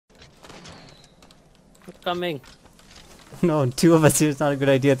Coming. No, two of us here is not a good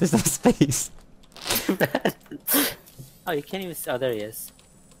idea. There's no space. Oh, you can't even. Oh, there he is.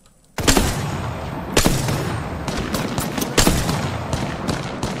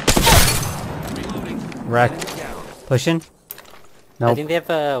 Wreck. Pushing? Nope. I think they have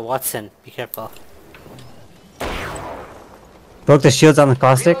a Watson. Be careful. Broke the shields on the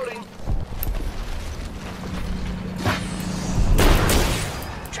caustic.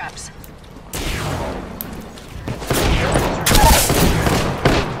 Traps.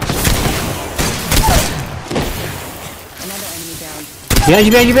 Another enemy down. Behind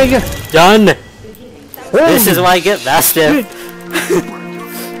you. Done! This is why I get mastiff.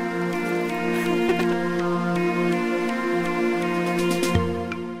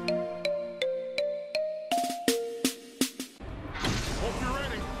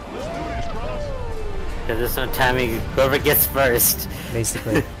 Because there's no timing. Whoever gets first.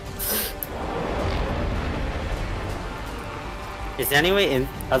 Basically. Is there any way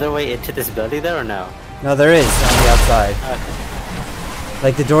other way into this building there or no? No, there is on the outside. Okay.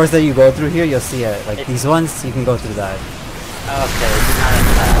 Like the doors that you go through here, you'll see it. Like these ones, you can go through that. Okay, it's not as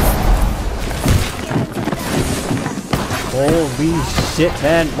fast. Holy shit,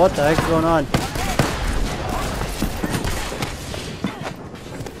 man. What the heck's going on?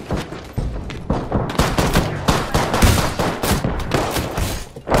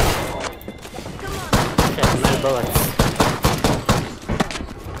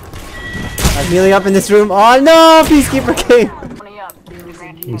 I'm healing up in this room. Oh no! Peacekeeper came!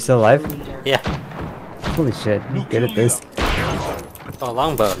 You still alive? Yeah. Holy shit, I'm good at this. Oh,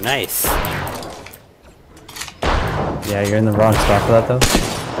 longbow, nice. Yeah, you're in the wrong spot for that though.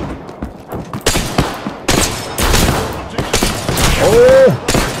 Oh!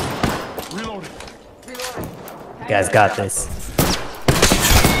 You guys got this.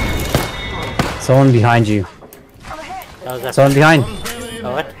 Someone behind you. Someone behind.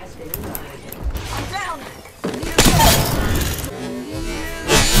 Oh, what?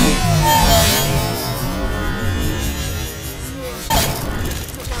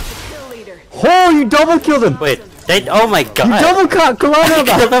 Oh, you double killed him! Wait, oh my god! You double cut Colonna!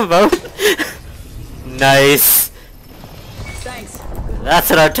 Killed them both? Nice! Thanks. That's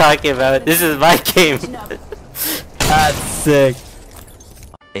what I'm talking about. This is my game. That's sick.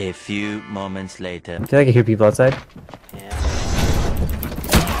 A few moments later. I feel like I hear people outside. Yeah.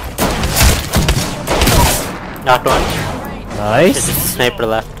 Knocked one. Nice. There's a sniper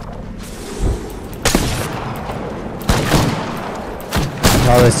left.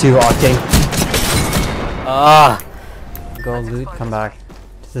 Oh, there's two octane. Ah! Go loot, come back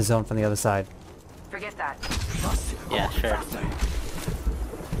to the zone from the other side. Forget that. Yeah, sure.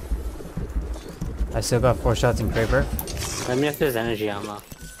 I still got 4 shots in kraber. Let me know if there's energy ammo.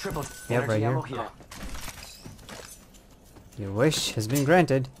 Yep, right here. Your wish has been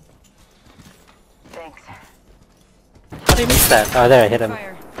granted. Thanks. How did you miss that? Oh, there, I hit him.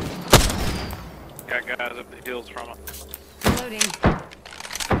 Fire. Got guys up the hills from him. Reloading.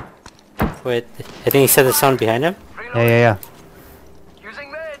 Wait, I think he said there's someone behind him? Yeah.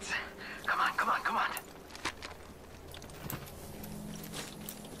 Using meds. Come on.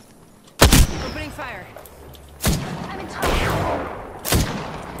 Opening fire. I'm in trouble.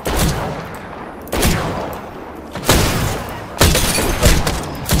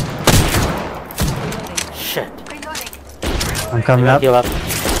 Shit. I'm coming up. Heal up.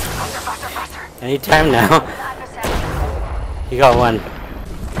 Anytime now. You got one.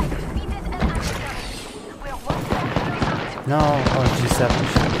 No, oh G7.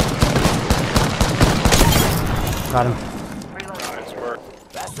 Got him. Nice work.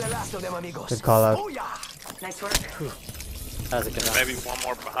 Good call out. Nice work. That was a good one. Maybe one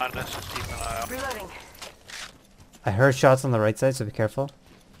more behind us. Just keep an eye out. Reloading. I heard shots on the right side, so be careful.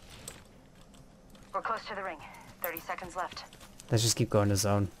 We're close to the ring. 30 seconds left. Let's just keep going to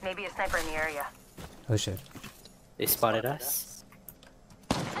zone. Maybe a sniper in the area. Oh shit. They spotted us.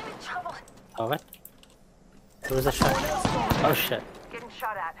 I'm in trouble. Oh, what? There was a shot. Oh shit. Getting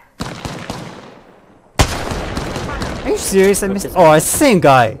shot at. Are you serious? I missed. Oh, it's the same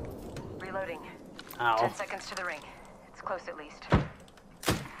guy. Reloading. Ow. 10 seconds to the ring. It's close at least.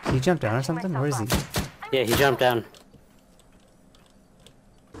 Did he jump down or something? Where is he? Yeah, he jumped down.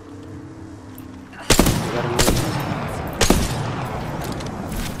 You gotta move.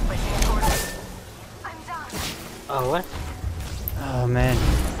 I'm down. Oh, what? Oh man.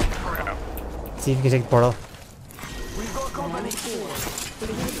 See if you can take the portal.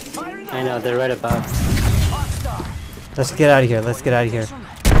 I know, they're right above. Let's get out of here. Let's get out of here.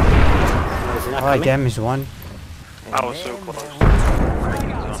 Oh, is he not Oh, I coming? damaged one. I was so close.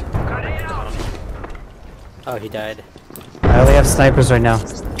 Oh, he died. I only have snipers right now.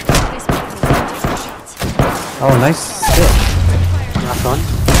 Oh, nice hit. Last one.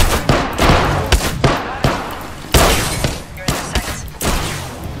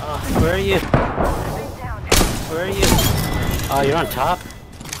 Oh, where are you? Where are you? Oh, you're on top?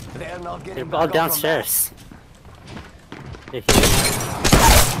 You're all downstairs. You're here.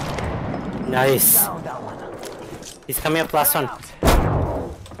 Nice. He's coming up, last one.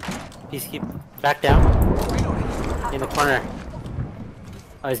 Peacekeep. Back down. In the corner.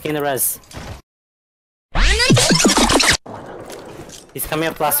 Oh, he's getting the res. He's coming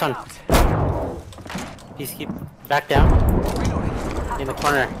up, last one. Peacekeep. Back down. In the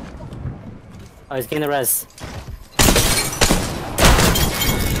corner. Oh, he's getting the res.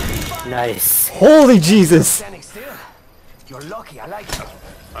 Nice. Holy Jesus! You're lucky, I like it.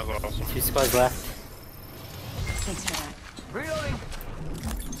 That was awesome. 2 squads left. Thanks for that. Reloading.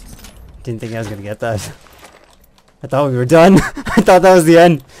 Didn't think I was gonna get that. I thought we were done. I thought that was the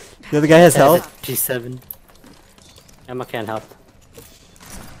end. The other guy has health. G7. Emma can't help.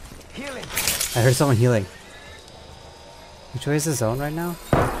 Healing. I heard someone healing. Which way is the zone right now?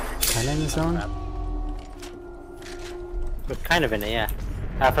 Kinda in the zone? We're kind of in it, yeah.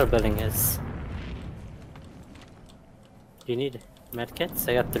 Half our building is. Do you need medkits?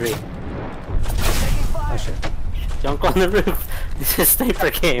 I got 3. Oh shit. Don't go on the roof. This is a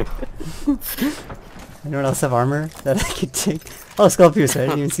sniper game. Anyone else have armor that I could take? Oh, skull piercer, I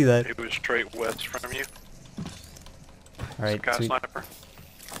didn't even see that. It was straight west from you. Alright, Guy sweet. sniper.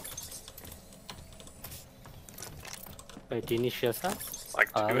 Wait, do you need shield cells? Like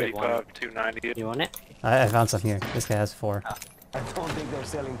I have one. 285, 290. You want it? I found some here. This guy has 4. I don't think they're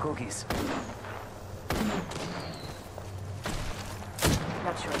selling cookies.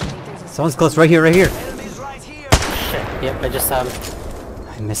 Not sure. I think there's a Someone's close, right here, right here. Enemies right here. Shit. Yep, I just saw him.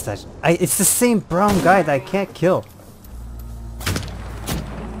 I missed that. It's the same brown guy that I can't kill.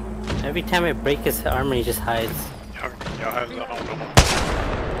 Every time I break his armor, he just hides. Y'all have that on them.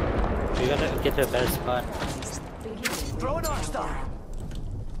 We gotta get to a better spot. Throw an arc star.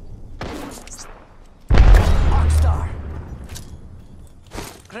 Arc star.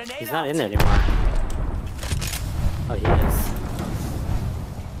 Grenade. He's not in there anymore. Oh, he is.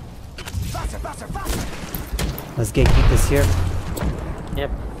 Faster, faster, faster. Let's gatekeep this here.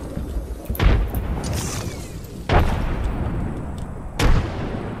 Yep.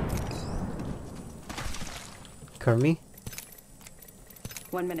 Cover me.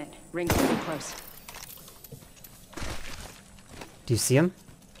 1 minute. Ring's pretty close. Do you see him?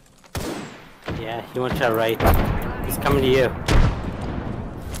 Yeah, he went to our right. He's coming to you.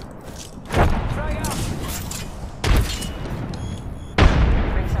 Frag out.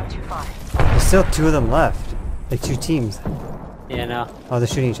 Ring's not too far. There's still 2 of them left. Like 2 teams. Yeah, no. Oh, they're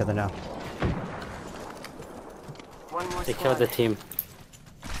shooting each other now. One more They squad. killed the team.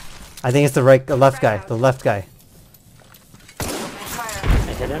 I think it's the left guy. The left guy. Fire.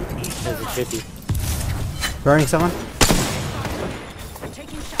 I hit him. There's a chippy. Burning someone.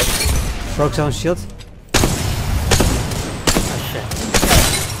 Taking shots. Broke someone's shield. Oh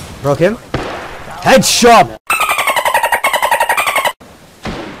shit. Broke him. Headshot!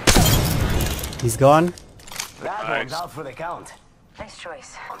 He's gone. That Nice. one's out for the count. Nice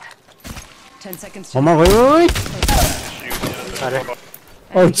choice. 10 seconds. One more. Wait, wait, wait. Got her.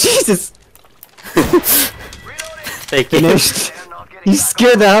 Oh, Jesus. Thank you. Finished. He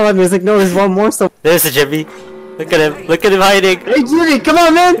scared the hell out of me. I was like, no, there's one more. So, There's the chippy. Look at him. Look at him hiding. hey, Jimmy, come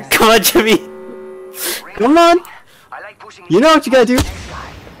on, man. Come on, Jimmy. Come on. I like pushing You know what you gotta do.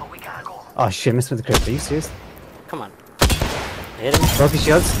 guy, but we gotta go. Oh, shit. Missed with the crit. Are you serious? Come on. I hit him. Broke his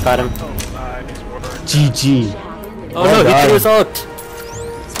shields. Got him. GG. Oh no, he God. threw his ult.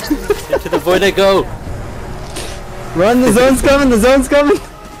 Into the void I go. Run, the zone's coming. The zone's coming.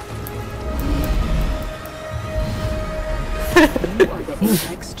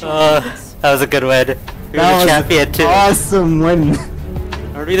 That was a good win. We were That the was champion too. Awesome win.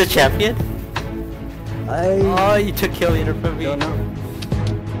 Are we the champion? I Oh, you took kill leader from me. don't know.